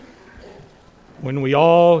when we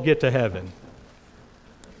all get to heaven.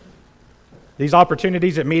 These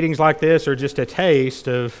opportunities at meetings like this are just a taste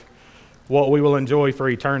of what we will enjoy for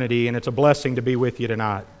eternity, and it's a blessing to be with you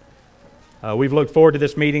tonight. We've looked forward to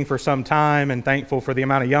this meeting for some time and thankful for the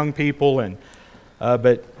amount of young people.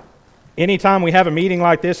 But anytime we have a meeting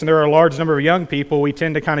like this and there are a large number of young people, we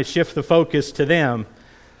tend to kind of shift the focus to them.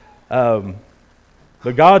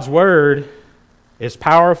 But God's Word is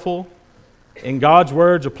powerful, and God's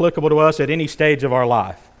Word's applicable to us at any stage of our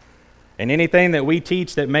life. And anything that we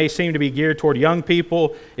teach that may seem to be geared toward young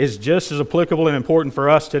people is just as applicable and important for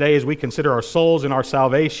us today as we consider our souls and our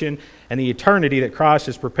salvation and the eternity that Christ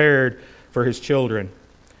has prepared for His children.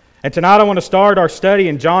 And tonight I want to start our study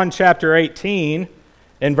in John chapter 18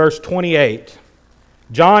 and verse 28.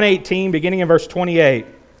 John 18, beginning in verse 28.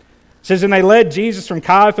 It says, "And they led Jesus from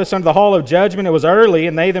Caiaphas unto the hall of judgment. It was early,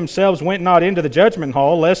 and they themselves went not into the judgment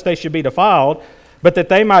hall, lest they should be defiled, but that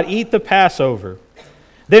they might eat the Passover.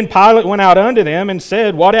 Then Pilate went out unto them and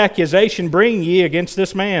said, What accusation bring ye against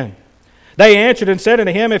this man? They answered and said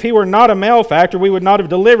unto him, If he were not a malefactor, we would not have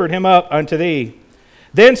delivered him up unto thee.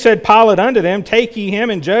 Then said Pilate unto them, Take ye him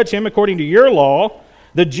and judge him according to your law.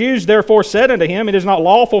 The Jews therefore said unto him, It is not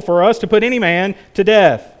lawful for us to put any man to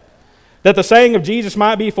death, that the saying of Jesus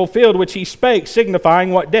might be fulfilled, which he spake,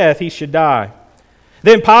 signifying what death he should die.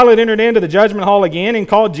 Then Pilate entered into the judgment hall again and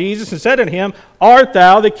called Jesus and said unto him, Art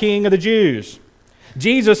thou the King of the Jews?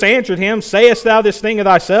 Jesus answered him, Sayest thou this thing of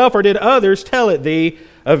thyself, or did others tell it thee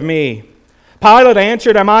of me? Pilate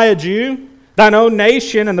answered, Am I a Jew? Thine own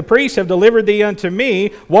nation and the priests have delivered thee unto me.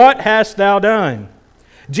 What hast thou done?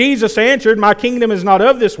 Jesus answered, My kingdom is not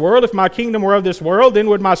of this world. If my kingdom were of this world, then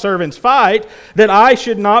would my servants fight, that I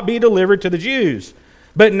should not be delivered to the Jews.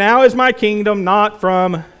 But now is my kingdom not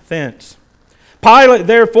from thence. Pilate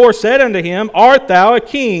therefore said unto him, Art thou a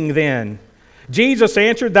king then? Jesus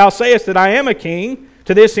answered, Thou sayest that I am a king.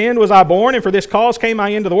 To this end was I born, and for this cause came I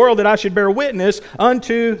into the world, that I should bear witness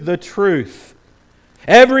unto the truth.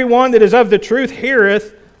 Every one that is of the truth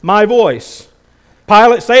heareth my voice.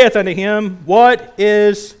 Pilate saith unto him, What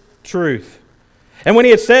is truth? And when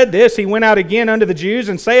he had said this, he went out again unto the Jews,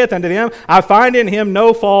 and saith unto them, I find in him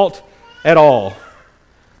no fault at all.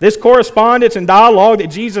 This correspondence and dialogue that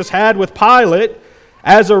Jesus had with Pilate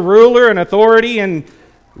as a ruler and authority in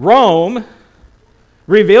Rome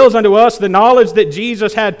reveals unto us the knowledge that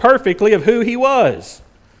Jesus had perfectly of who he was.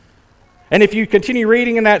 And if you continue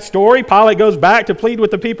reading in that story, Pilate goes back to plead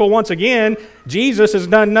with the people once again. Jesus has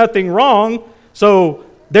done nothing wrong, so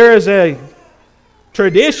there is a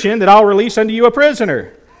tradition that I'll release unto you a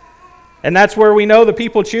prisoner. And that's where we know the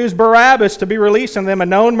people choose Barabbas to be released unto them, a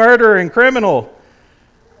known murderer and criminal.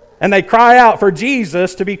 And they cry out for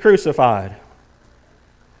Jesus to be crucified.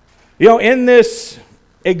 You know, in this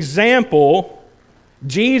example,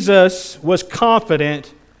 Jesus was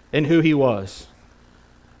confident in who he was.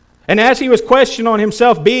 And as he was questioned on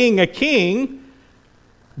himself being a king,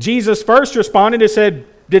 Jesus first responded and said,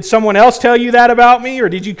 Did someone else tell you that about me, or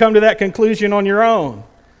did you come to that conclusion on your own?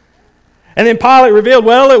 And then Pilate revealed,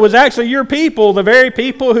 Well, it was actually your people, the very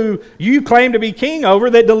people who you claim to be king over,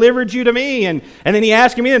 that delivered you to me. And then he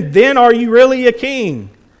asked him, Then are you really a king?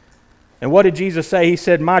 And what did Jesus say? He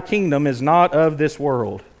said, My kingdom is not of this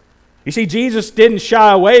world. You see, Jesus didn't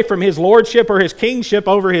shy away from his lordship or his kingship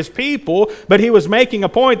over his people, but he was making a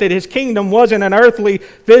point that his kingdom wasn't an earthly,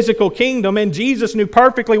 physical kingdom, and Jesus knew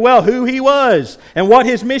perfectly well who he was and what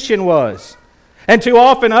his mission was. And too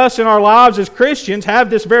often us in our lives as Christians have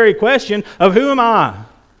this very question of who am I?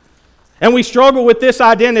 And we struggle with this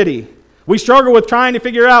identity. We struggle with trying to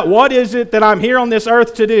figure out what is it that I'm here on this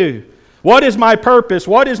earth to do? What is my purpose?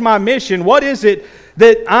 What is my mission? What is it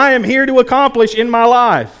that I am here to accomplish in my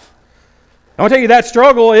life? I want to tell you that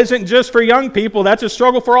struggle isn't just for young people, that's a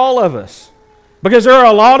struggle for all of us. Because there are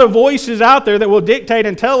a lot of voices out there that will dictate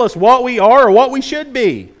and tell us what we are or what we should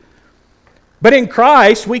be. But in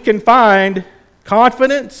Christ we can find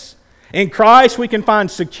confidence, in Christ we can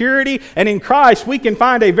find security, and in Christ we can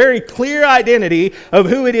find a very clear identity of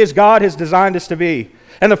who it is God has designed us to be.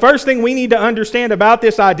 And the first thing we need to understand about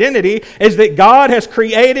this identity is that God has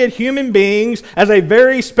created human beings as a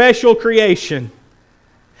very special creation.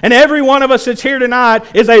 And every one of us that's here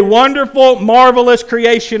tonight is a wonderful, marvelous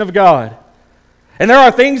creation of God. And there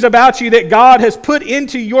are things about you that God has put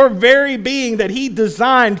into your very being that He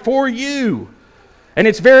designed for you. And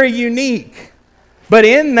it's very unique. But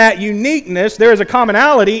in that uniqueness, there is a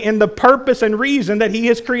commonality in the purpose and reason that He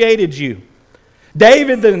has created you.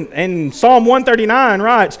 David in Psalm 139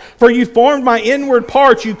 writes, For you formed my inward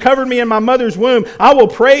parts, you covered me in my mother's womb. I will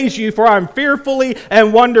praise you, for I am fearfully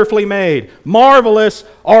and wonderfully made. Marvelous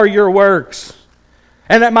are your works.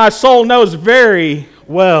 and that my soul knows very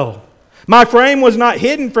well. My frame was not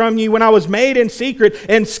hidden from you when I was made in secret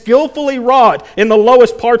and skillfully wrought in the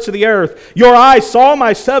lowest parts of the earth. Your eyes saw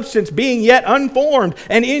my substance being yet unformed,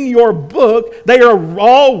 and in your book they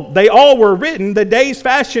all were written, the days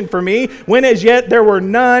fashioned for me, when as yet there were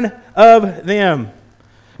none of them.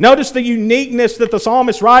 Notice the uniqueness that the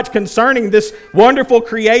psalmist writes concerning this wonderful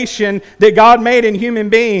creation that God made in human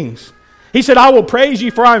beings. He said, I will praise you,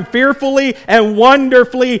 for I am fearfully and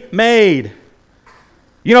wonderfully made.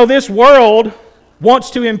 You know, this world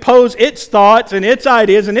wants to impose its thoughts and its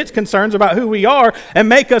ideas and its concerns about who we are and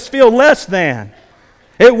make us feel less than.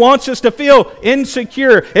 It wants us to feel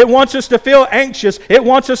insecure. It wants us to feel anxious. It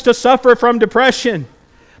wants us to suffer from depression.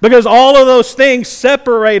 Because all of those things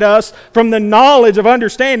separate us from the knowledge of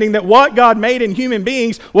understanding that what God made in human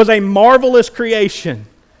beings was a marvelous creation.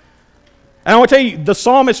 And I want to tell you, the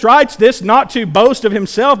psalmist writes this not to boast of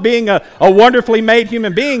himself being a wonderfully made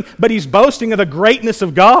human being, but he's boasting of the greatness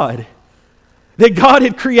of God. That God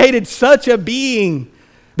had created such a being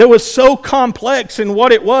that was so complex in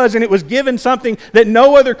what it was, and it was given something that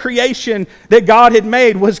no other creation that God had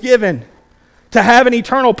made was given. To have an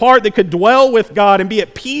eternal part that could dwell with God and be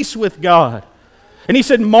at peace with God. And he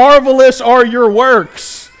said, marvelous are your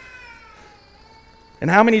works. And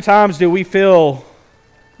how many times do we feel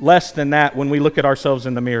less than that when we look at ourselves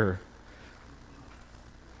in the mirror?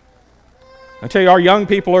 I tell you, our young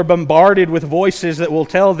people are bombarded with voices that will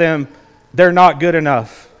tell them they're not good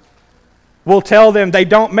enough. Will tell them they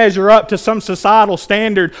don't measure up to some societal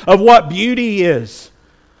standard of what beauty is,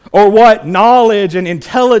 or what knowledge and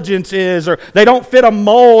intelligence is, or they don't fit a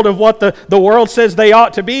mold of what the world says they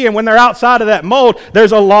ought to be. And when they're outside of that mold,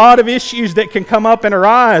 there's a lot of issues that can come up and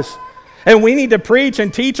arise. And we need to preach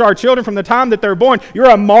and teach our children from the time that they're born, you're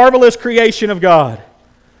a marvelous creation of God.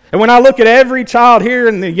 And when I look at every child here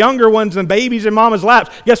and the younger ones and babies in mama's laps,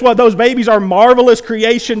 guess what? Those babies are marvelous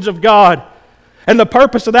creations of God. And the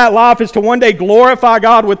purpose of that life is to one day glorify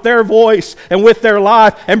God with their voice and with their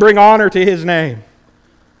life and bring honor to His name.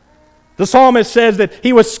 The psalmist says that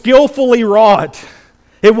he was skillfully wrought.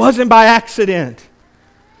 It wasn't by accident.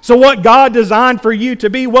 So what God designed for you to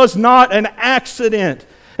be was not an accident.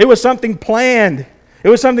 It was something planned. It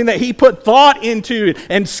was something that He put thought into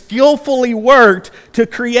and skillfully worked to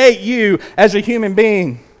create you as a human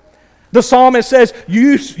being. The psalmist says,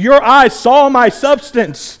 your eyes saw my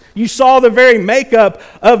substance. You saw the very makeup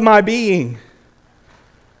of my being.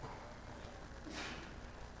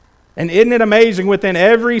 And isn't it amazing, within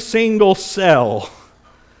every single cell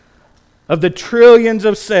of the trillions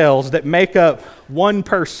of cells that make up one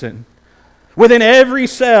person, within every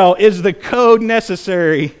cell is the code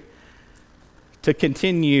necessary to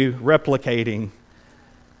continue replicating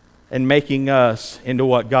and making us into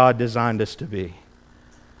what God designed us to be.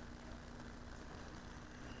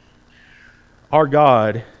 Our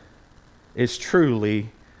God is truly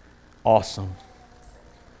awesome.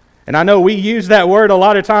 And I know we use that word a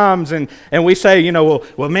lot of times, and we say,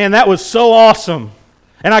 well, man, that was so awesome.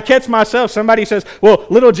 And I catch myself, somebody says, well,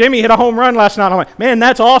 little Jimmy hit a home run last night. I'm like, man,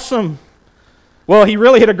 that's awesome. Well, he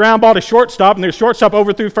really hit a ground ball to shortstop, and the shortstop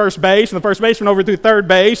overthrew first base, and the first baseman overthrew third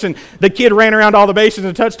base, and the kid ran around all the bases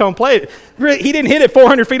and touchstone plate. He didn't hit it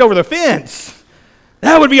 400 feet over the fence.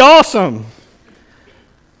 That would be awesome.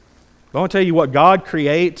 But I want to tell you, what God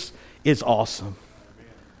creates is awesome.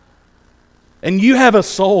 And you have a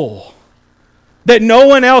soul that no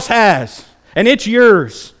one else has, and it's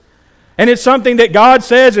yours. And it's something that God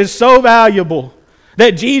says is so valuable,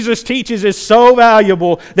 that Jesus teaches is so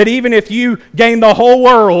valuable, that even if you gained the whole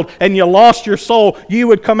world and you lost your soul, you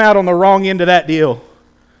would come out on the wrong end of that deal.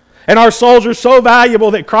 And our souls are so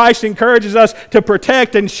valuable that Christ encourages us to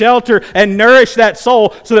protect and shelter and nourish that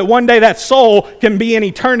soul, so that one day that soul can be in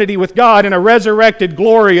eternity with God in a resurrected,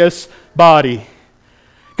 glorious body.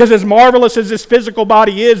 Because as marvelous as this physical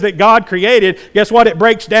body is that God created, guess what? It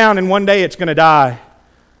breaks down, and one day it's going to die,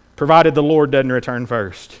 provided the Lord doesn't return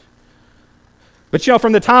first. But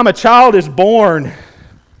from the time a child is born,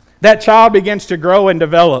 that child begins to grow and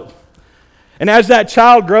develop. And as that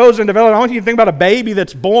child grows and develops, I want you to think about a baby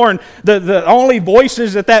that's born. The only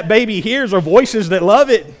voices that baby hears are voices that love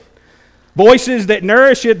it. Voices that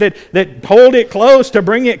nourish it, that hold it close to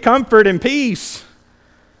bring it comfort and peace.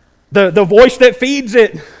 The voice that feeds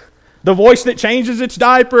it. The voice that changes its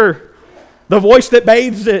diaper. The voice that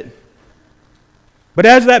bathes it. But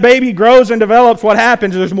as that baby grows and develops, what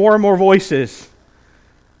happens? There's more and more voices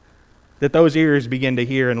that those ears begin to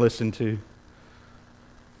hear and listen to.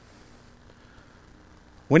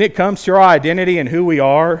 When it comes to our identity and who we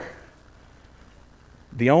are,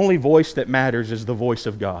 the only voice that matters is the voice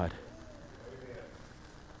of God.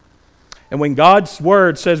 And when God's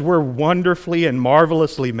word says we're wonderfully and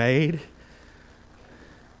marvelously made,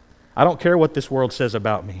 I don't care what this world says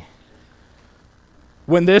about me.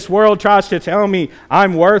 When this world tries to tell me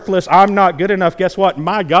I'm worthless, I'm not good enough, guess what?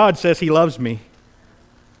 My God says He loves me.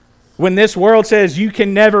 When this world says you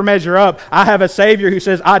can never measure up, I have a Savior who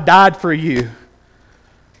says I died for you.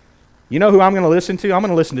 You know who I'm going to listen to? I'm going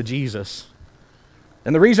to listen to Jesus.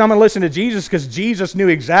 And the reason I'm going to listen to Jesus is because Jesus knew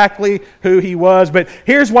exactly who He was. But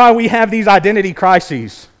here's why we have these identity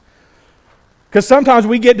crises. Because sometimes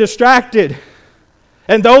we get distracted.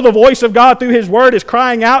 And though the voice of God through His Word is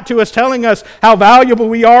crying out to us, telling us how valuable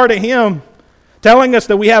we are to Him, telling us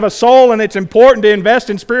that we have a soul and it's important to invest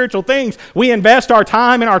in spiritual things, we invest our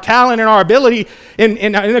time and our talent and our ability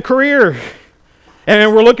in a career.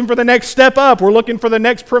 And we're looking for the next step up. We're looking for the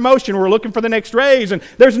next promotion. We're looking for the next raise. And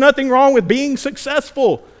there's nothing wrong with being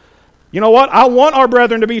successful. You know what? I want our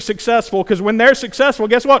brethren to be successful because when they're successful,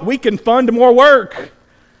 guess what? We can fund more work.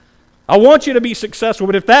 I want you to be successful,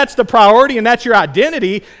 but if that's the priority and that's your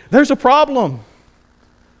identity, there's a problem.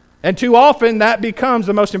 And too often that becomes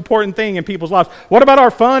the most important thing in people's lives. What about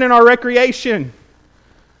our fun and our recreation?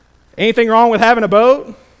 Anything wrong with having a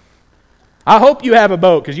boat? I hope you have a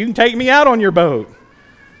boat because you can take me out on your boat.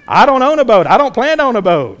 I don't own a boat. I don't plan to own a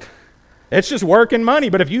boat. It's just work and money.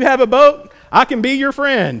 But if you have a boat, I can be your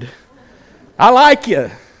friend. I like you.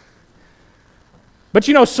 But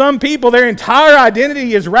you know, some people, their entire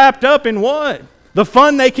identity is wrapped up in what? The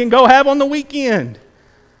fun they can go have on the weekend.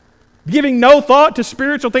 Giving no thought to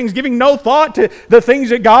spiritual things, giving no thought to the things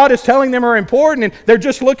that God is telling them are important, and they're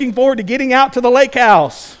just looking forward to getting out to the lake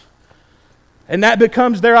house. And that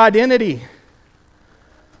becomes their identity.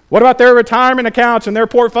 What about their retirement accounts and their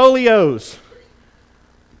portfolios?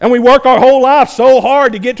 And we work our whole life so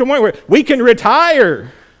hard to get to a point where we can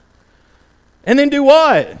retire. And then do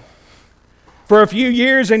what? For a few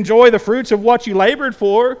years, enjoy the fruits of what you labored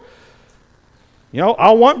for. You know,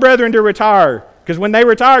 I want brethren to retire. Because when they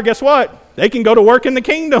retire, guess what? They can go to work in the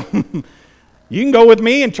kingdom. You can go with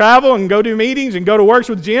me and travel and go do meetings and go to works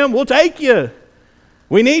with Jim. We'll take you.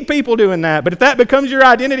 We need people doing that. But if that becomes your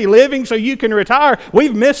identity, living so you can retire,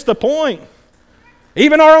 we've missed the point.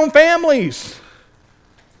 Even our own families.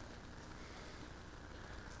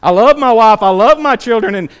 I love my wife, I love my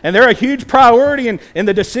children, and they're a huge priority in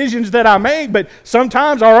the decisions that I make, but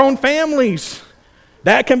sometimes our own families,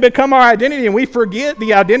 that can become our identity, and we forget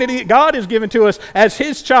the identity that God has given to us as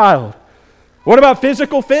His child. What about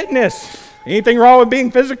physical fitness? Anything wrong with being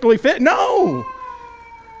physically fit? No.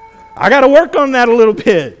 I got to work on that a little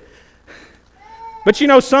bit. But you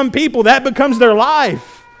know, some people, that becomes their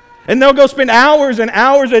life. And they'll go spend hours and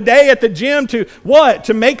hours a day at the gym to what?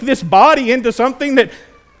 To make this body into something that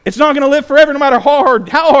it's not going to live forever no matter how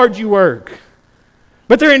hard you work.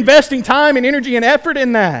 But they're investing time and energy and effort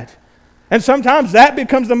in that. And sometimes that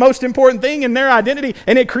becomes the most important thing in their identity,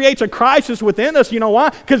 and it creates a crisis within us. You know why?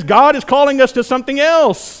 Because God is calling us to something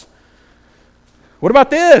else. What about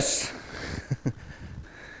this?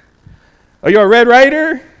 Are you a Red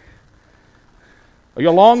Raider? Are you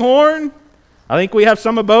a Longhorn? I think we have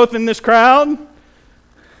some of both in this crowd.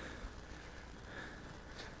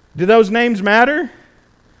 Do those names matter?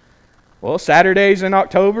 Well, Saturdays in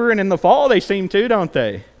October and in the fall, they seem to, don't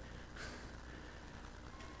they?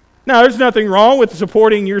 Now, there's nothing wrong with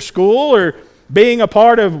supporting your school or being a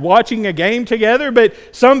part of watching a game together, but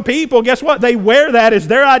some people, guess what? They wear that as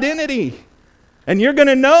their identity. And you're going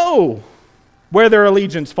to know where their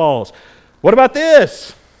allegiance falls. What about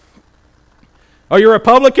this? Are you a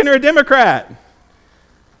Republican or a Democrat?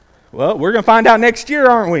 Well, we're going to find out next year,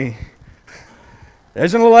 aren't we?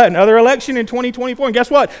 There's another election in 2024, and guess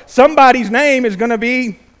what? Somebody's name is going to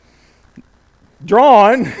be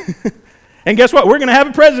drawn, and guess what? We're going to have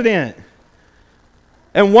a president.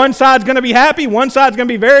 And one side's going to be happy, one side's going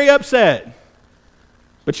to be very upset.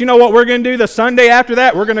 But you know what we're going to do the Sunday after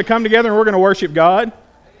that? We're going to come together and we're going to worship God.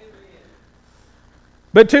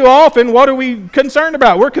 But too often, what are we concerned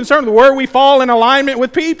about? We're concerned with where we fall in alignment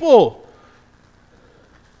with people.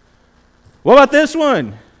 What about this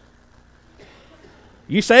one?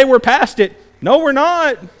 You say we're past it. No, we're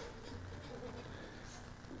not. A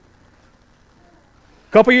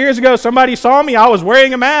couple years ago, somebody saw me. I was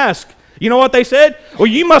wearing a mask. You know what they said? Well,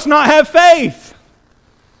 you must not have faith.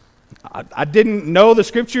 I didn't know the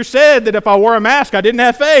scripture said that if I wore a mask, I didn't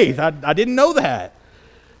have faith. I didn't know that.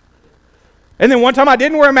 And then one time I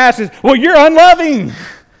didn't wear a mask. Well, you're unloving.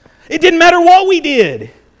 It didn't matter what we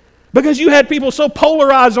did. Because you had people so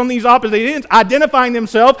polarized on these opposite ends, identifying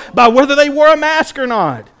themselves by whether they wore a mask or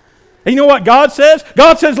not. And you know what God says?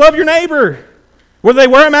 God says, love your neighbor, whether they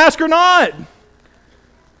wear a mask or not.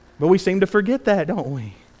 But we seem to forget that, don't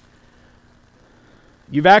we?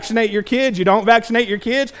 You vaccinate your kids, you don't vaccinate your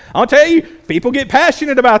kids. I'll tell you, people get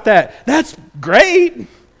passionate about that. That's great.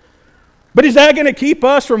 But is that going to keep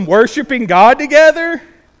us from worshiping God together?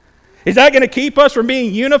 Is that going to keep us from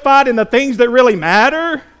being unified in the things that really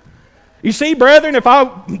matter? You see, brethren,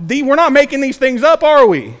 we're not making these things up, are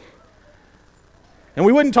we? And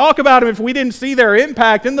we wouldn't talk about them if we didn't see their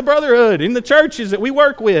impact in the brotherhood, in the churches that we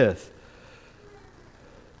work with.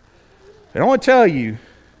 And I want to tell you,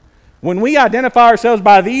 when we identify ourselves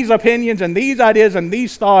by these opinions and these ideas and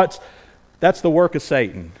these thoughts, that's the work of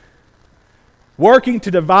Satan. Working to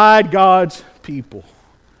divide God's people.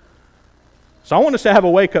 So I want us to have a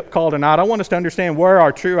wake-up call tonight. I want us to understand where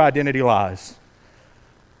our true identity lies.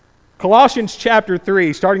 Colossians chapter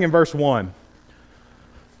 3, starting in verse 1.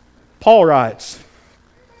 Paul writes,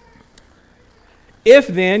 "If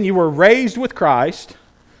then you were raised with Christ,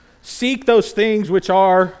 seek those things which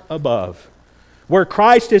are above, where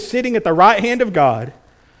Christ is sitting at the right hand of God.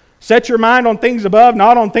 Set your mind on things above,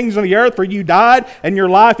 not on things on the earth, for you died, and your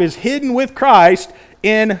life is hidden with Christ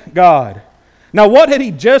in God." Now, what had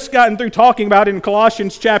he just gotten through talking about in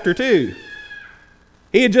Colossians chapter 2?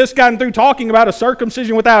 He had just gotten through talking about a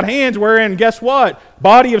circumcision without hands, wherein, guess what?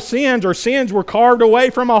 Body of sins or sins were carved away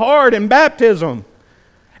from a heart in baptism.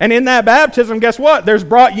 And in that baptism, guess what? There's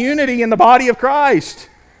brought unity in the body of Christ.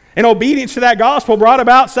 And obedience to that gospel brought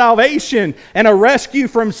about salvation and a rescue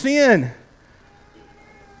from sin.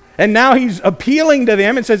 And now he's appealing to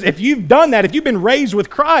them and says, if you've done that, if you've been raised with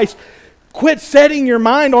Christ, quit setting your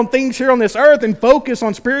mind on things here on this earth and focus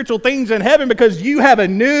on spiritual things in heaven, because you have a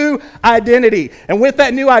new identity. And with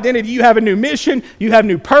that new identity, you have a new mission, you have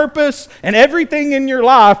new purpose, and everything in your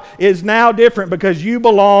life is now different because you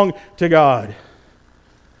belong to God.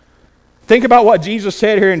 Think about what Jesus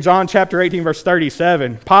said here in John chapter 18, verse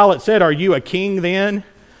 37. Pilate said, "Are you a king then?"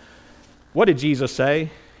 What did Jesus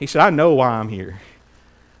say? He said, "I know why I'm here."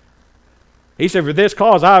 He said, "For this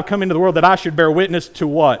cause I have come into the world, that I should bear witness to"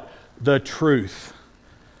 what? The truth.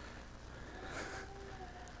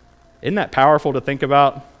 Isn't that powerful to think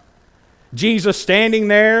about? Jesus standing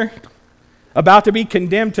there, about to be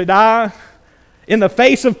condemned to die, in the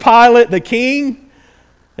face of Pilate, the king,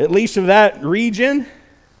 at least of that region.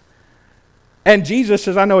 And Jesus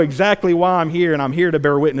says, "I know exactly why I'm here, and I'm here to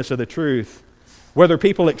bear witness of the truth." Whether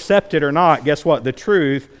people accept it or not, guess what? The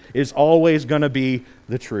truth is always going to be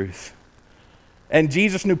the truth. And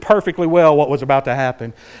Jesus knew perfectly well what was about to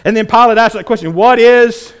happen. And then Pilate asked that question, what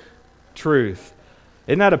is truth?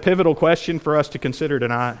 Isn't that a pivotal question for us to consider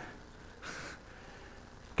tonight?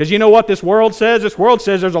 Because you know what this world says? This world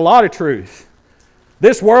says there's a lot of truth.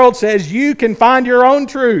 This world says you can find your own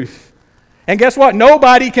truth. And guess what?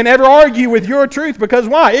 Nobody can ever argue with your truth, because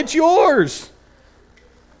why? It's yours.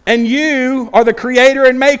 And you are the creator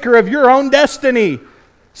and maker of your own destiny.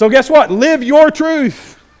 So guess what? Live your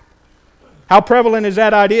truth. How prevalent is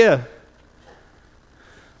that idea?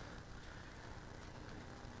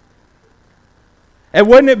 And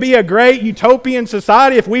wouldn't it be a great utopian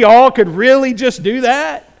society if we all could really just do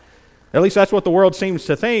that? At least that's what the world seems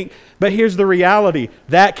to think. But here's the reality.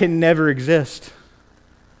 That can never exist.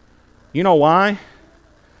 You know why?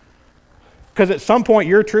 Because at some point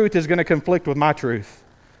your truth is going to conflict with my truth.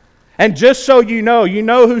 And just so you know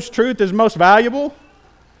whose truth is most valuable?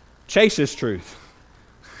 Chase's truth.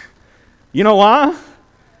 You know why?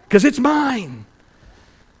 Because it's mine.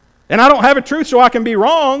 And I don't have a truth so I can be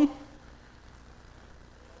wrong.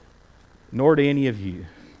 Nor do any of you.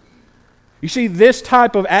 You see, this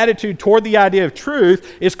type of attitude toward the idea of truth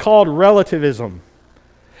is called relativism.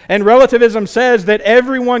 And relativism says that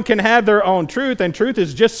everyone can have their own truth, and truth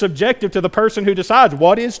is just subjective to the person who decides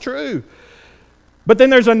what is true. But then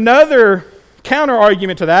there's another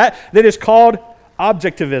counter-argument to that is called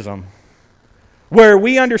objectivism, where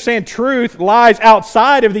we understand truth lies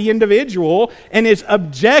outside of the individual and is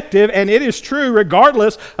objective, and it is true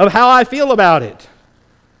regardless of how I feel about it.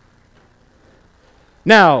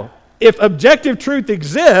 Now, if objective truth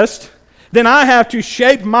exists, then I have to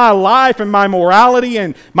shape my life and my morality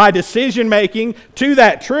and my decision-making to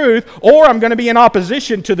that truth, or I'm going to be in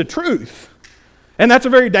opposition to the truth. And that's a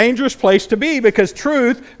very dangerous place to be, because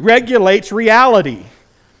truth regulates reality.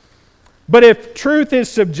 But if truth is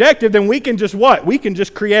subjective, then we can just what? We can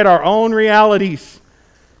just create our own realities.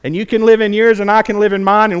 And you can live in yours and I can live in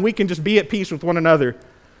mine, and we can just be at peace with one another.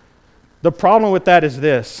 The problem with that is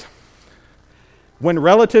this. When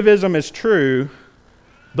relativism is true,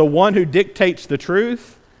 the one who dictates the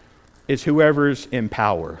truth is whoever's in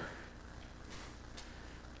power.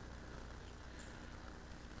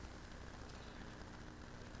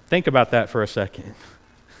 Think about that for a second.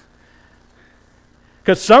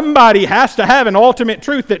 Because somebody has to have an ultimate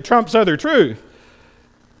truth that trumps other truth.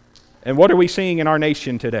 And what are we seeing in our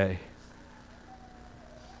nation today?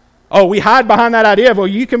 Oh, we hide behind that idea of, well,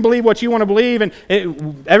 you can believe what you want to believe, and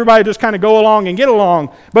everybody just kind of go along and get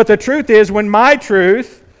along. But the truth is, when my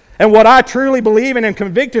truth and what I truly believe and am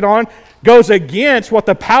convicted on goes against what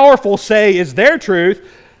the powerful say is their truth,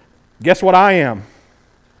 guess what I am?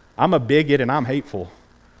 I'm a bigot and I'm hateful.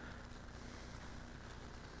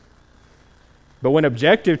 But when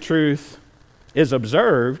objective truth is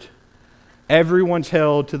observed, everyone's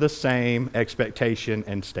held to the same expectation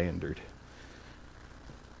and standard.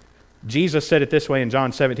 Jesus said it this way in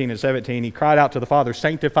John 17:17. He cried out to the Father,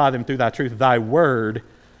 "Sanctify them through thy truth. Thy word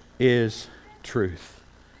is truth."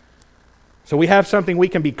 So we have something we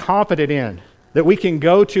can be confident in, that we can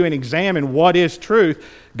go to and examine what is truth.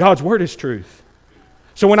 God's word is truth.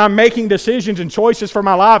 So when I'm making decisions and choices for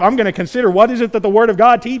my life, I'm going to consider, what is it that the Word of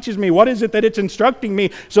God teaches me? What is it that it's instructing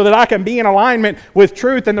me so that I can be in alignment with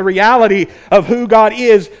truth and the reality of who God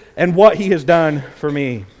is and what He has done for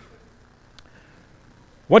me?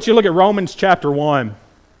 Once you look at Romans chapter 1,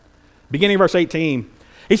 beginning verse 18,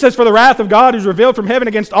 he says, "For the wrath of God is revealed from heaven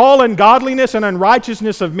against all ungodliness and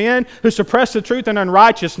unrighteousness of men who suppress the truth in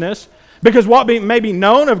unrighteousness, because what may be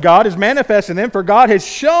known of God is manifest in them, for God has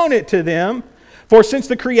shown it to them. For since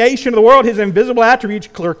the creation of the world, His invisible attributes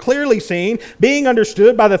are clearly seen, being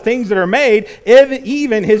understood by the things that are made,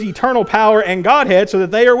 even His eternal power and Godhead, so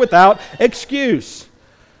that they are without excuse."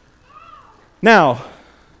 Now,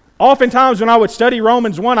 oftentimes when I would study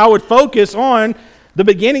Romans 1, I would focus on the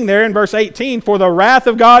beginning there in verse 18. "For the wrath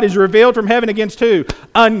of God is revealed from heaven against" who?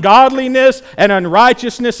 Ungodliness and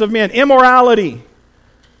unrighteousness of men. Immorality.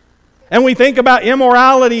 And we think about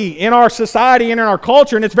immorality in our society and in our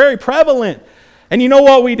culture, and it's very prevalent. And you know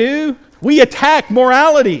what we do? We attack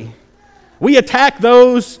morality. We attack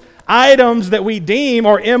those items that we deem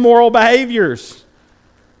are immoral behaviors.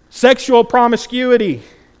 Sexual promiscuity,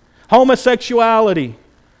 homosexuality,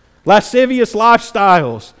 lascivious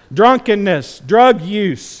lifestyles, drunkenness, drug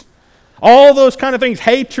use, all those kind of things,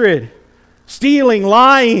 hatred, stealing,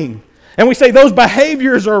 lying. And we say those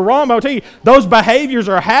behaviors are wrong. I'll tell you, those behaviors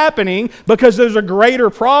are happening because there's a greater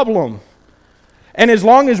problem. And as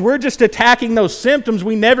long as we're just attacking those symptoms,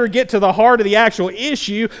 we never get to the heart of the actual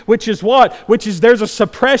issue, which is what? Which is there's a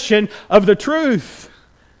suppression of the truth.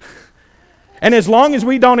 And as long as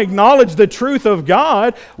we don't acknowledge the truth of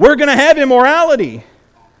God, we're going to have immorality.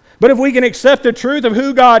 But if we can accept the truth of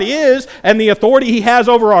who God is and the authority He has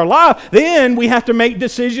over our life, then we have to make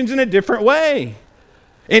decisions in a different way.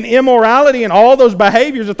 In immorality and all those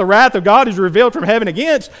behaviors that the wrath of God is revealed from heaven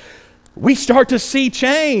against, we start to see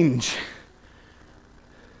change.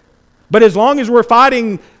 But as long as we're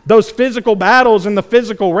fighting those physical battles in the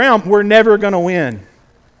physical realm, we're never going to win.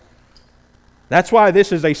 That's why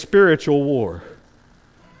this is a spiritual war.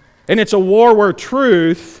 And it's a war where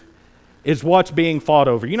truth is what's being fought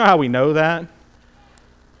over. You know how we know that?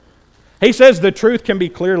 He says the truth can be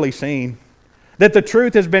clearly seen. That the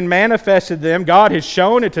truth has been manifested to them. God has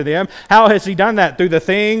shown it to them. How has He done that? Through the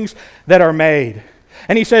things that are made.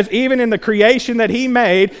 And He says even in the creation that He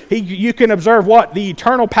made, you can observe what? The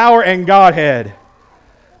eternal power and Godhead.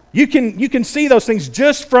 You can see those things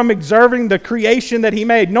just from observing the creation that He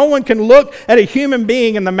made. No one can look at a human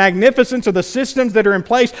being and the magnificence of the systems that are in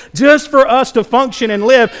place just for us to function and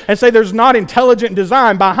live and say there's not intelligent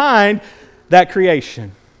design behind that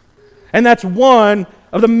creation. And that's one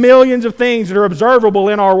of the millions of things that are observable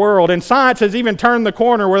in our world. And science has even turned the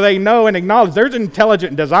corner where they know and acknowledge there's an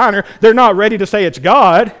intelligent designer. They're not ready to say it's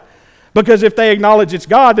God, because if they acknowledge it's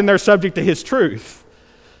God, then they're subject to His truth.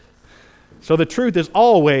 So the truth is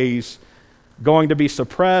always going to be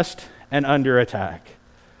suppressed and under attack.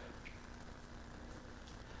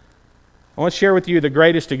 I want to share with you the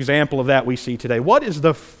greatest example of that we see today. What is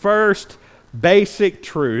the first basic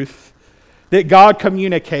truth that God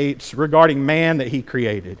communicates regarding man that He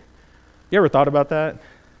created? You ever thought about that?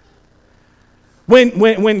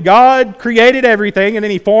 When God created everything and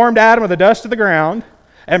then He formed Adam of the dust of the ground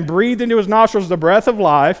and breathed into his nostrils the breath of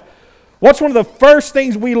life, what's one of the first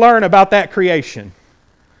things we learn about that creation?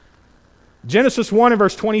 Genesis 1 and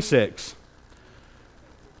verse 26.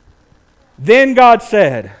 Then God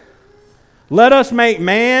said, "Let us make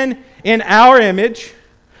man in our image,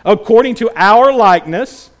 according to our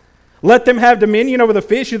likeness. Let them have dominion over the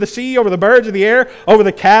fish of the sea, over the birds of the air, over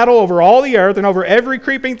the cattle, over all the earth, and over every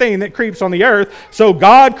creeping thing that creeps on the earth." So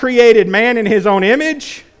God created man in His own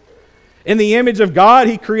image. In the image of God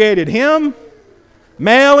He created him.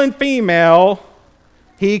 Male and female,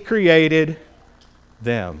 He created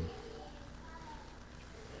them.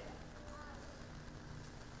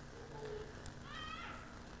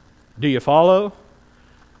 Do you follow?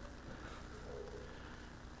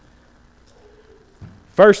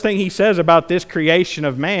 First thing he says about this creation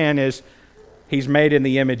of man is he's made in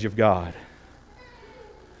the image of God.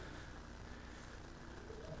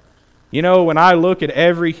 You know, when I look at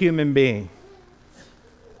every human being,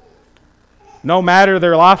 no matter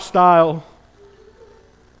their lifestyle,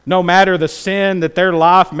 no matter the sin that their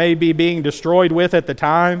life may be being destroyed with at the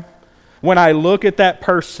time, when I look at that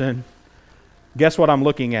person, guess what I'm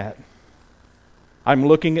looking at? I'm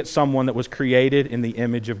looking at someone that was created in the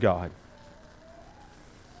image of God.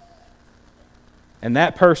 And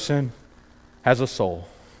that person has a soul.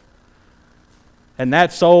 And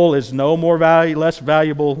that soul is no more less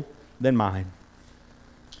valuable than mine,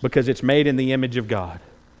 because it's made in the image of God.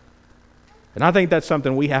 And I think that's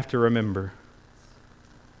something we have to remember.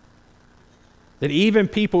 That even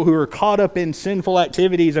people who are caught up in sinful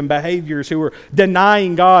activities and behaviors, who are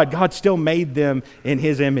denying God, God still made them in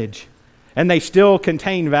His image. And they still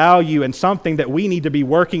contain value and something that we need to be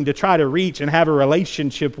working to try to reach and have a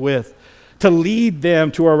relationship with, to lead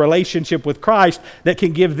them to a relationship with Christ that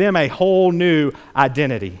can give them a whole new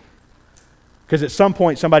identity. Because at some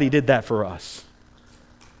point somebody did that for us.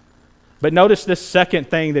 But notice this second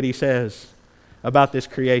thing that he says about this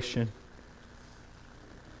creation.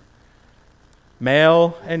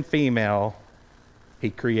 Male and female, He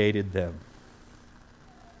created them.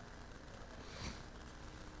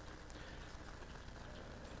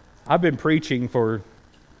 I've been preaching for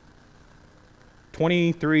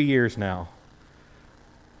 23 years now.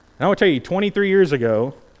 And I want to tell you, 23 years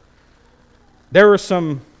ago, there were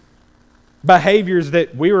some behaviors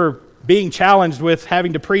that we were being challenged with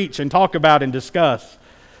having to preach and talk about and discuss.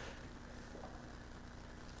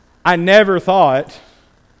 I never thought,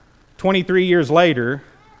 23 years later,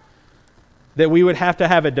 that we would have to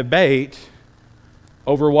have a debate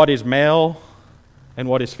over what is male and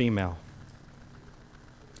what is female.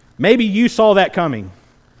 Maybe you saw that coming.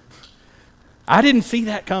 I didn't see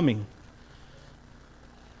that coming.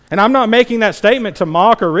 And I'm not making that statement to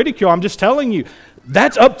mock or ridicule. I'm just telling you,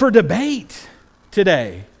 that's up for debate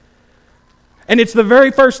today. And it's the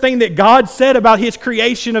very first thing that God said about His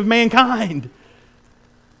creation of mankind.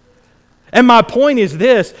 And my point is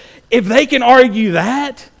this: if they can argue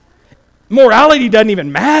that, morality doesn't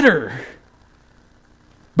even matter.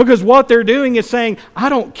 Because what they're doing is saying, I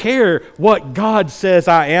don't care what God says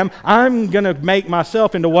I am. I'm going to make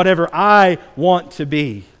myself into whatever I want to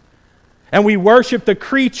be. And we worship the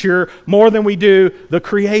creature more than we do the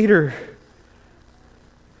Creator.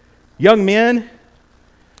 Young men,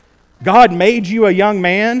 God made you a young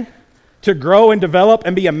man to grow and develop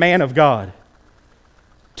and be a man of God.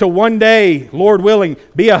 To one day, Lord willing,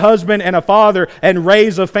 be a husband and a father and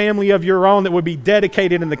raise a family of your own that would be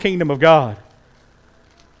dedicated in the kingdom of God.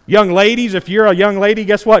 Young ladies, if you're a young lady,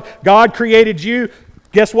 guess what? God created you,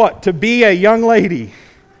 guess what? To be a young lady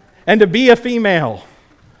and to be a female.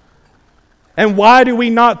 And why do we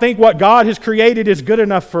not think what God has created is good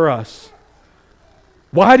enough for us?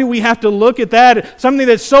 Why do we have to look at that, something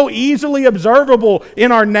that's so easily observable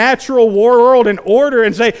in our natural world and order,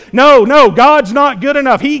 and say, no, God's not good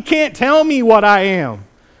enough. He can't tell me what I am.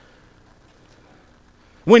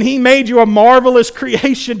 When He made you a marvelous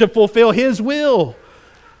creation to fulfill His will.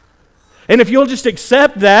 And if you'll just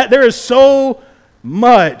accept that, there is so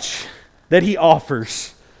much that He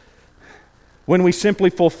offers when we simply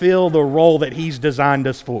fulfill the role that He's designed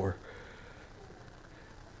us for.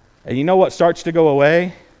 And you know what starts to go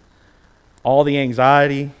away? All the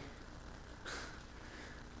anxiety,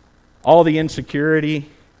 all the insecurity,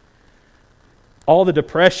 all the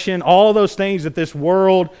depression, all those things that this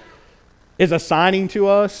world is assigning to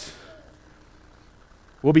us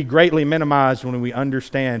will be greatly minimized when we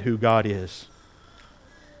understand who God is.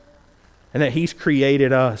 And that He's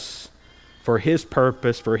created us for His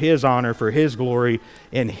purpose, for His honor, for His glory,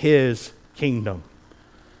 in His kingdom.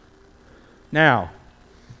 Now,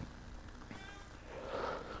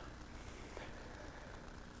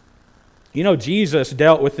 you know, Jesus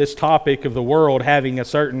dealt with this topic of the world having a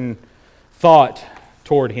certain thought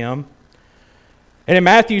toward Him. And in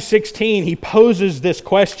Matthew 16, He poses this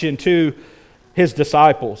question to His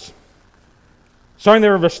disciples. Starting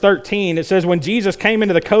there in verse 13, it says, when Jesus came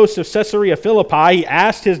into the coast of Caesarea Philippi, He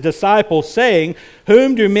asked His disciples, saying,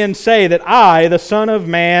 whom do men say that I, the Son of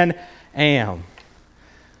Man, am?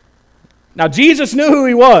 Now, Jesus knew who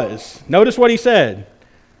He was. Notice what He said.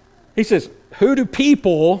 He says, who do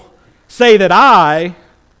people say that I,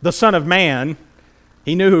 the Son of Man?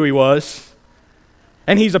 He knew who He was.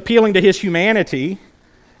 And He's appealing to His humanity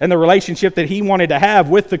and the relationship that He wanted to have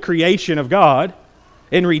with the creation of God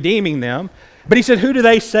in redeeming them. But He said, who do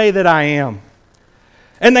they say that I am?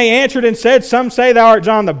 And they answered and said, some say thou art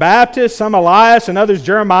John the Baptist, some Elias, and others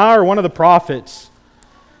Jeremiah or one of the prophets.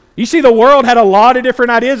 You see, the world had a lot of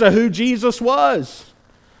different ideas of who Jesus was.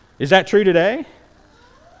 Is that true today?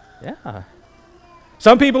 Yeah.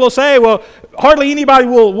 Some people will say, well, hardly anybody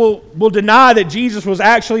will deny that Jesus was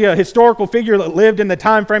actually a historical figure that lived in the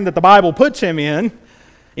time frame that the Bible puts him in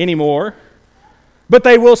anymore. But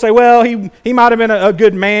they will say, well, he might have been a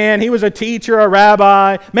good man. He was a teacher, a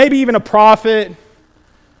rabbi, maybe even a prophet.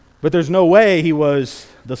 But there's no way he was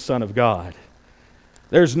the Son of God.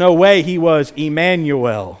 There's no way he was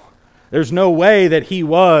Emmanuel. There's no way that he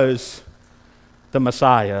was the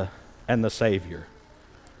Messiah and the Savior.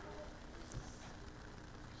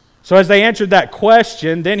 So as they answered that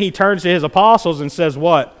question, then he turns to his apostles and says,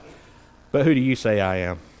 what? But who do you say I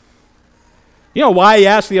am? You know why he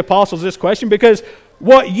asked the apostles this question? Because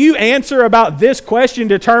what you answer about this question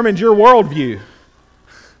determines your worldview.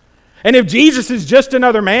 And if Jesus is just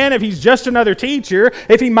another man, if he's just another teacher,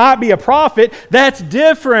 if he might be a prophet, that's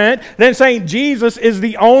different than saying Jesus is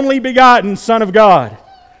the only begotten Son of God.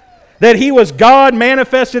 That he was God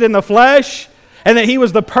manifested in the flesh, and that he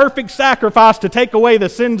was the perfect sacrifice to take away the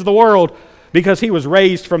sins of the world because he was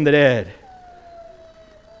raised from the dead.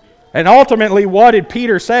 And ultimately, what did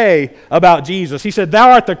Peter say about Jesus? He said, "Thou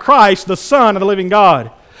art the Christ, the Son of the living God."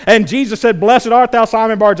 And Jesus said, "Blessed art thou,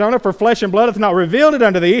 Simon Bar-Jonah, for flesh and blood hath not revealed it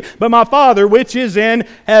unto thee, but my Father which is in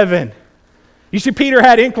heaven." You see, Peter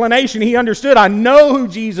had inclination. He understood, I know who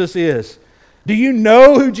Jesus is. Do you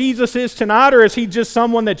know who Jesus is tonight, or is he just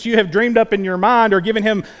someone that you have dreamed up in your mind or given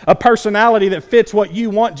him a personality that fits what you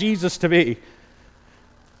want Jesus to be?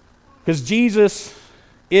 Because Jesus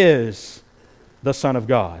is the Son of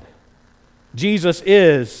God. Jesus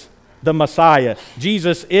is the Messiah.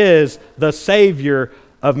 Jesus is the Savior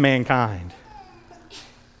of mankind.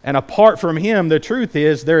 And apart from him, the truth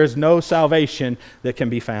is there is no salvation that can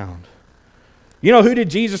be found. You know, who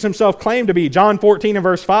did Jesus himself claim to be? John 14 and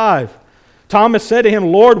verse 5. Thomas said to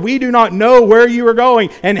him, "Lord, we do not know where you are going,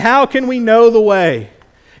 and how can we know the way?"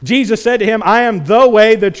 Jesus said to him, "I am the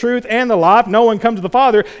way, the truth, and the life. No one comes to the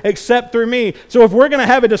Father except through me." So if we're going to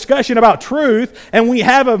have a discussion about truth, and we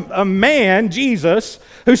have a man, Jesus,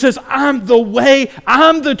 who says, "I'm the way,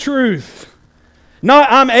 I'm the truth."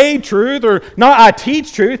 Not I'm a truth, or not I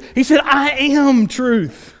teach truth. He said, "I am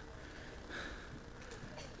truth."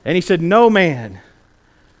 And he said, "No man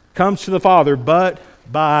comes to the Father but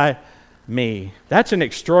by me." That's an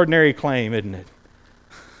extraordinary claim, isn't it?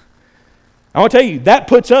 I want to tell you, that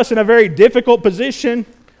puts us in a very difficult position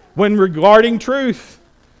when regarding truth.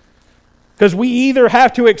 Because we either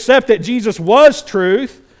have to accept that Jesus was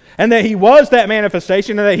truth, and that he was that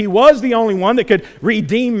manifestation, and that he was the only one that could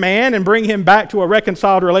redeem man and bring him back to a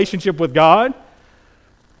reconciled relationship with God,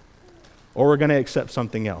 or we're going to accept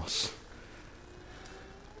something else.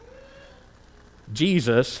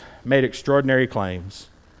 Jesus made extraordinary claims.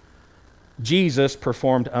 Jesus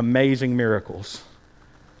performed amazing miracles.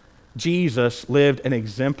 Jesus lived an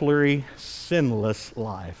exemplary, sinless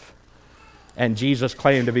life. And Jesus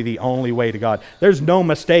claimed to be the only way to God. There's no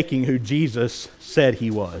mistaking who Jesus said he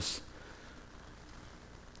was.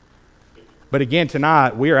 But again,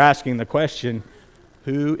 tonight, we are asking the question,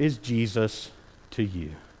 who is Jesus to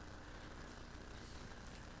you?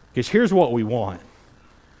 Because here's what we want.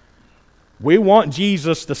 We want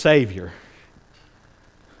Jesus the Savior,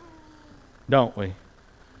 don't we?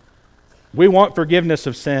 We want forgiveness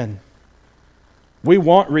of sin. We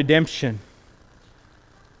want redemption.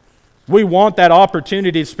 We want that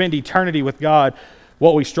opportunity to spend eternity with God.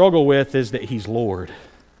 What we struggle with is that he's Lord.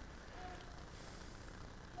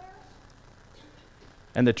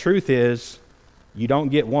 And the truth is, you don't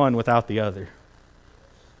get one without the other.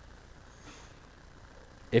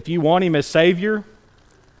 If you want him as Savior,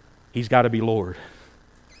 he's got to be Lord.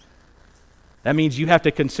 That means you have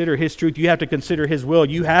to consider his truth. You have to consider his will.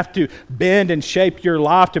 You have to bend and shape your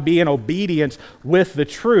life to be in obedience with the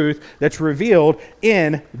truth that's revealed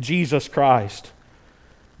in Jesus Christ.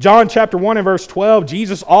 John chapter 1 and verse 12,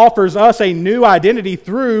 Jesus offers us a new identity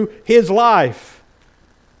through his life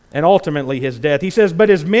and ultimately his death. He says,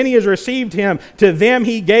 "But as many as received him, to them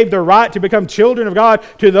he gave the right to become children of God,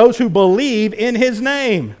 to those who believe in his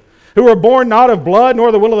name, who were born not of blood,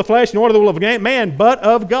 nor the will of the flesh, nor the will of man, but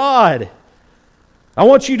of God." I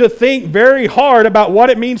want you to think very hard about what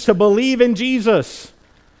it means to believe in Jesus.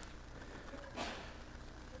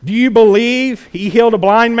 Do you believe he healed a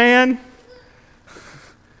blind man?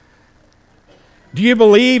 Do you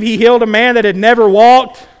believe he healed a man that had never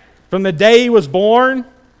walked from the day he was born?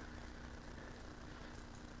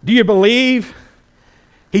 Do you believe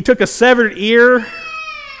he took a severed ear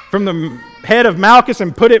from the head of Malchus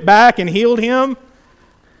and put it back and healed him?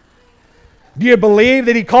 Do you believe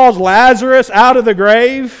that he caused Lazarus out of the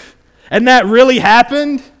grave and that really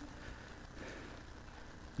happened?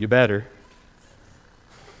 You better.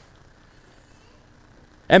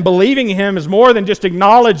 And believing Him is more than just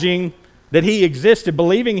acknowledging that He existed.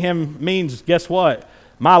 Believing Him means, guess what?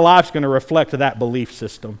 My life's going to reflect that belief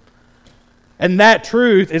system. And that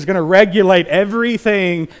truth is going to regulate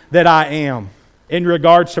everything that I am in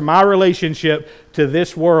regards to my relationship to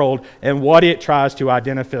this world and what it tries to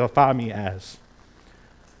identify me as.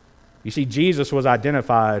 You see, Jesus was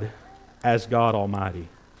identified as God Almighty.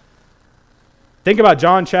 Think about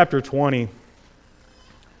John chapter 20,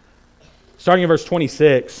 starting in verse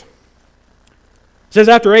 26. It says,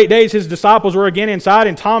 after 8 days his disciples were again inside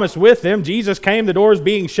and Thomas with them. Jesus came, the doors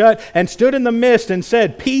being shut, and stood in the midst and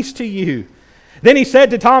said, peace to you. Then he said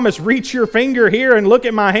to Thomas, reach your finger here and look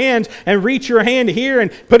at my hands, and reach your hand here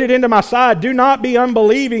and put it into my side. Do not be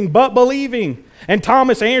unbelieving, but believing. And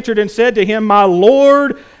Thomas answered and said to him, my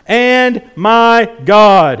Lord and my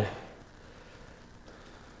God.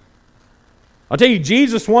 I'll tell you,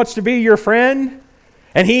 Jesus wants to be your friend.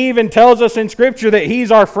 And He even tells us in Scripture that He's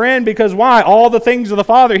our friend because why? All the things of the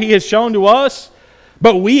Father He has shown to us,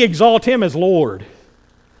 but we exalt Him as Lord.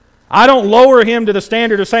 I don't lower Him to the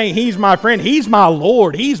standard of saying He's my friend. He's my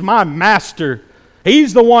Lord. He's my master.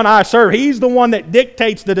 He's the one I serve. He's the one that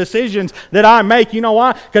dictates the decisions that I make. You know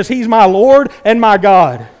why? Because He's my Lord and my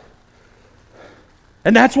God.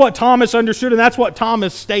 And that's what Thomas understood, and that's what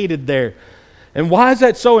Thomas stated there. And why is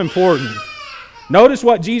that so important? Notice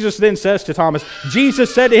what Jesus then says to Thomas.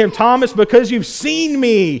 Jesus said to him, Thomas, because you've seen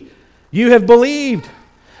me, you have believed.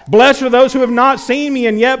 Blessed are those who have not seen me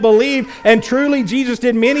and yet believe. And truly Jesus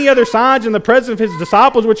did many other signs in the presence of His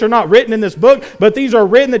disciples, which are not written in this book, but these are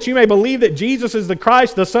written that you may believe that Jesus is the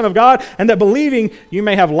Christ, the Son of God, and that believing you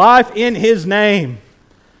may have life in His name.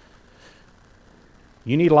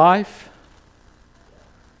 You need life?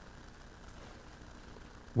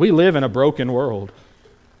 We live in a broken world.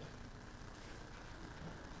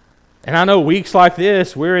 And I know weeks like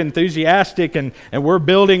this, we're enthusiastic and we're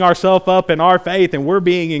building ourselves up in our faith and we're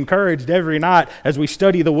being encouraged every night as we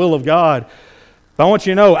study the will of God. But I want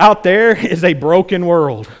you to know, out there is a broken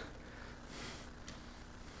world.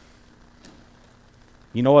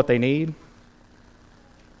 You know what they need?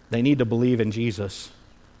 They need to believe in Jesus.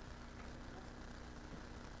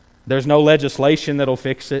 There's no legislation that'll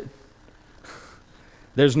fix it.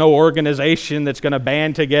 There's no organization that's going to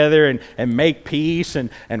band together and make peace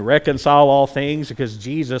and reconcile all things because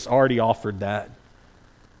Jesus already offered that.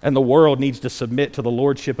 And the world needs to submit to the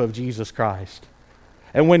lordship of Jesus Christ.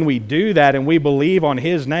 And when we do that and we believe on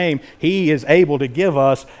His name, He is able to give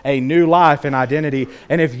us a new life and identity.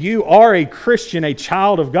 And if you are a Christian, a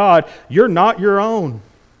child of God, you're not your own.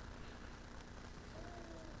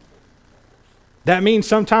 That means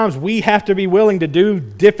sometimes we have to be willing to do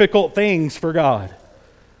difficult things for God.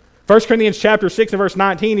 1 Corinthians chapter 6 and verse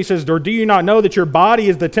 19, he says, or do you not know that your body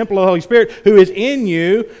is the temple of the Holy Spirit who is in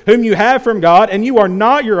you, whom you have from God, and you are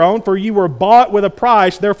not your own, for you were bought with a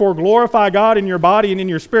price. Therefore glorify God in your body and in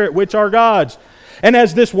your spirit, which are God's. And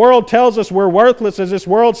as this world tells us we're worthless, as this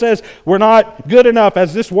world says we're not good enough,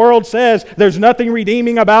 as this world says there's nothing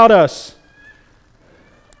redeeming about us,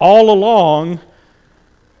 all along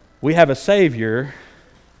we have a Savior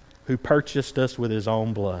who purchased us with His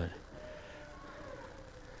own blood.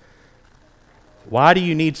 Why do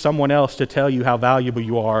you need someone else to tell you how valuable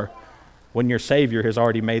you are when your Savior has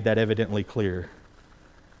already made that evidently clear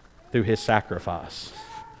through His sacrifice?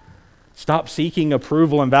 Stop seeking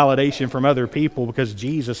approval and validation from other people because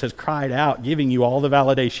Jesus has cried out, giving you all the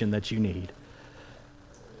validation that you need.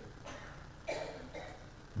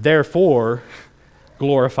 Therefore,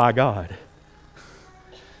 glorify God.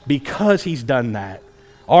 Because He's done that,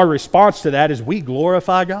 our response to that is we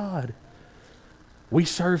glorify God. We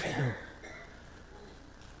serve Him.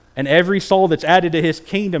 And every soul that's added to His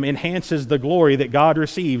kingdom enhances the glory that God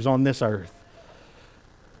receives on this earth.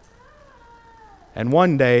 And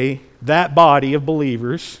one day, that body of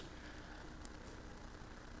believers,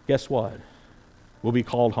 guess what? Will be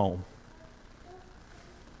called home.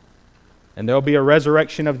 And there'll be a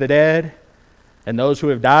resurrection of the dead, and those who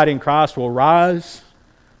have died in Christ will rise.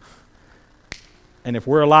 And if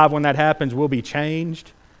we're alive when that happens, we'll be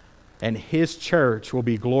changed, and His church will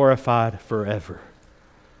be glorified forever.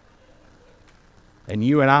 And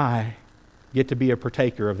you and I get to be a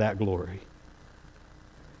partaker of that glory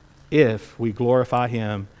if we glorify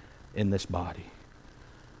Him in this body.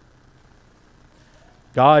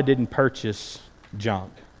 God didn't purchase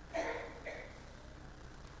junk.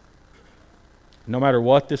 No matter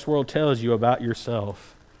what this world tells you about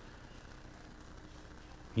yourself,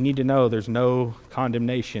 you need to know there's no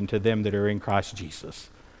condemnation to them that are in Christ Jesus.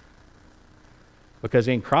 Because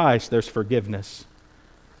in Christ there's forgiveness.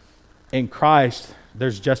 In Christ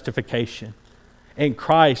there's justification. In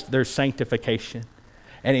Christ, there's sanctification.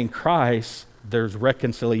 And in Christ, there's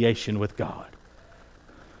reconciliation with God.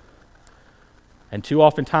 And too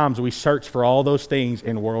often times we search for all those things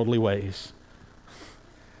in worldly ways.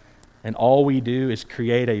 And all we do is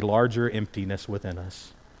create a larger emptiness within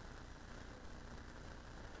us.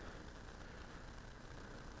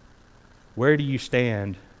 Where do you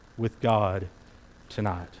stand with God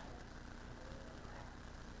tonight?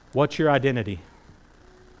 What's your identity?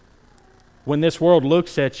 When this world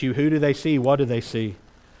looks at you, who do they see? What do they see?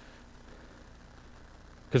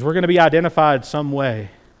 Because we're going to be identified some way.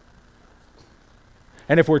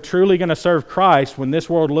 And if we're truly going to serve Christ, when this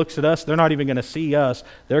world looks at us, they're not even going to see us.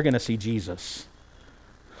 They're going to see Jesus.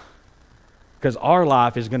 Because our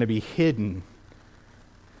life is going to be hidden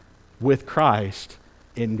with Christ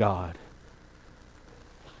in God.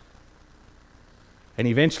 And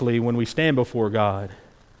eventually, when we stand before God,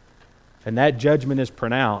 and that judgment is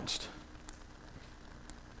pronounced,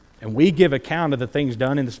 and we give account of the things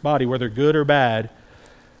done in this body, whether good or bad,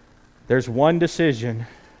 there's one decision,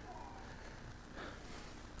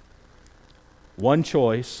 one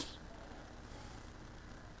choice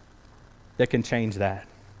that can change that.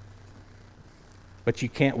 But you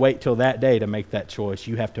can't wait till that day to make that choice.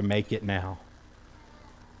 You have to make it now.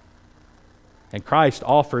 And Christ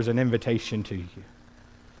offers an invitation to you.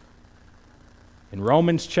 In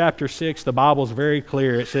Romans chapter 6, the Bible is very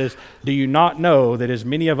clear. It says, "Do you not know that as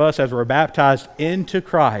many of us as were baptized into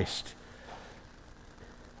Christ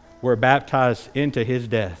were baptized into His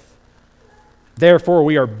death? Therefore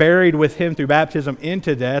we are buried with Him through baptism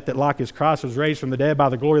into death, that like as Christ was raised from the dead by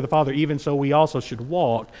the glory of the Father, even so we also should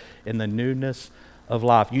walk in the newness of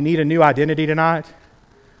life." You need a new identity tonight?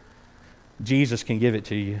 Jesus can give it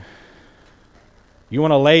to you. You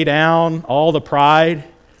want to lay down all the pride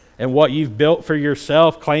and what you've built for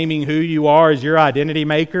yourself, claiming who you are as your identity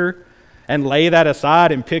maker, and lay that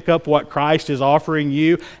aside and pick up what Christ is offering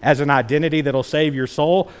you as an identity that'll save your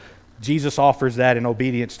soul? Jesus offers that in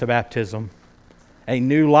obedience to baptism. A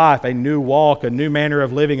new life, a new walk, a new manner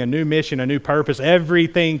of living, a new mission, a new purpose.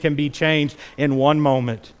 Everything can be changed in one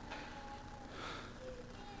moment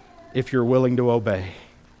if you're willing to obey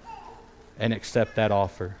and accept that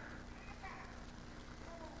offer.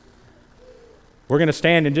 We're going to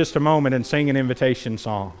stand in just a moment and sing an invitation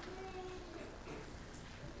song.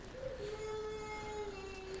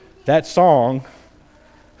 That song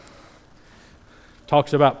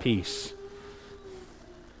talks about peace.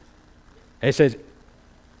 It says,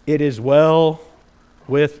 "It is well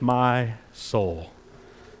with my soul."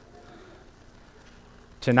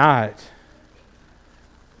 Tonight,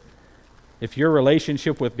 if your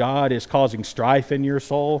relationship with God is causing strife in your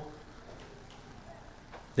soul,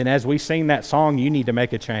 then as we sing that song, you need to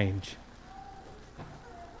make a change.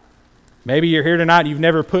 Maybe you're here tonight and you've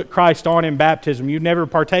never put Christ on in baptism. You've never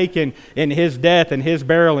partaken in His death and His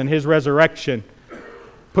burial and His resurrection,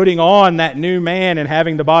 putting on that new man and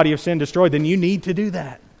having the body of sin destroyed. Then you need to do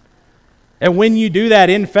that. And when you do that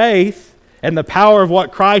in faith and the power of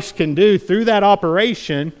what Christ can do through that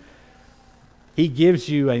operation, He gives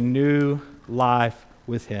you a new life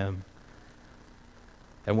with Him.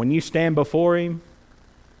 And when you stand before Him,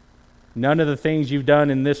 none of the things you've done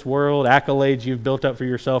in this world, accolades you've built up for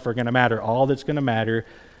yourself, are going to matter. All that's going to matter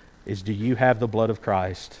is, do you have the blood of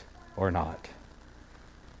Christ or not?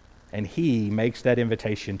 And He makes that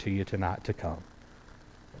invitation to you tonight to come.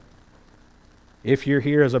 If you're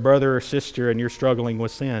here as a brother or sister and you're struggling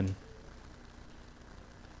with sin,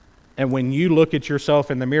 and when you look at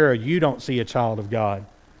yourself in the mirror, you don't see a child of God,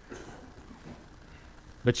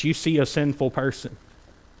 but you see a sinful person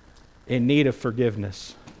in need of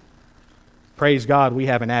forgiveness, praise God, we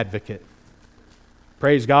have an advocate.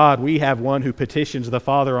 Praise God, we have one who petitions the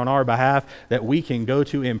Father on our behalf that we can go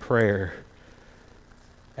to in prayer.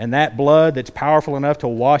 And that blood that's powerful enough to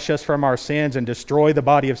wash us from our sins and destroy the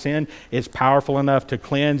body of sin is powerful enough to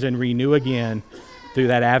cleanse and renew again through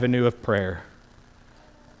that avenue of prayer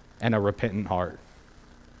and a repentant heart.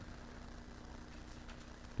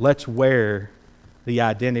 Let's wear the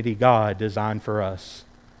identity God designed for us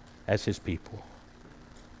as His people.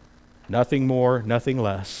 Nothing more, nothing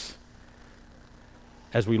less,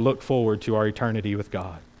 as we look forward to our eternity with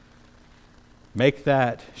God. Make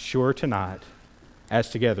that sure tonight as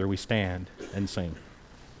together we stand and sing.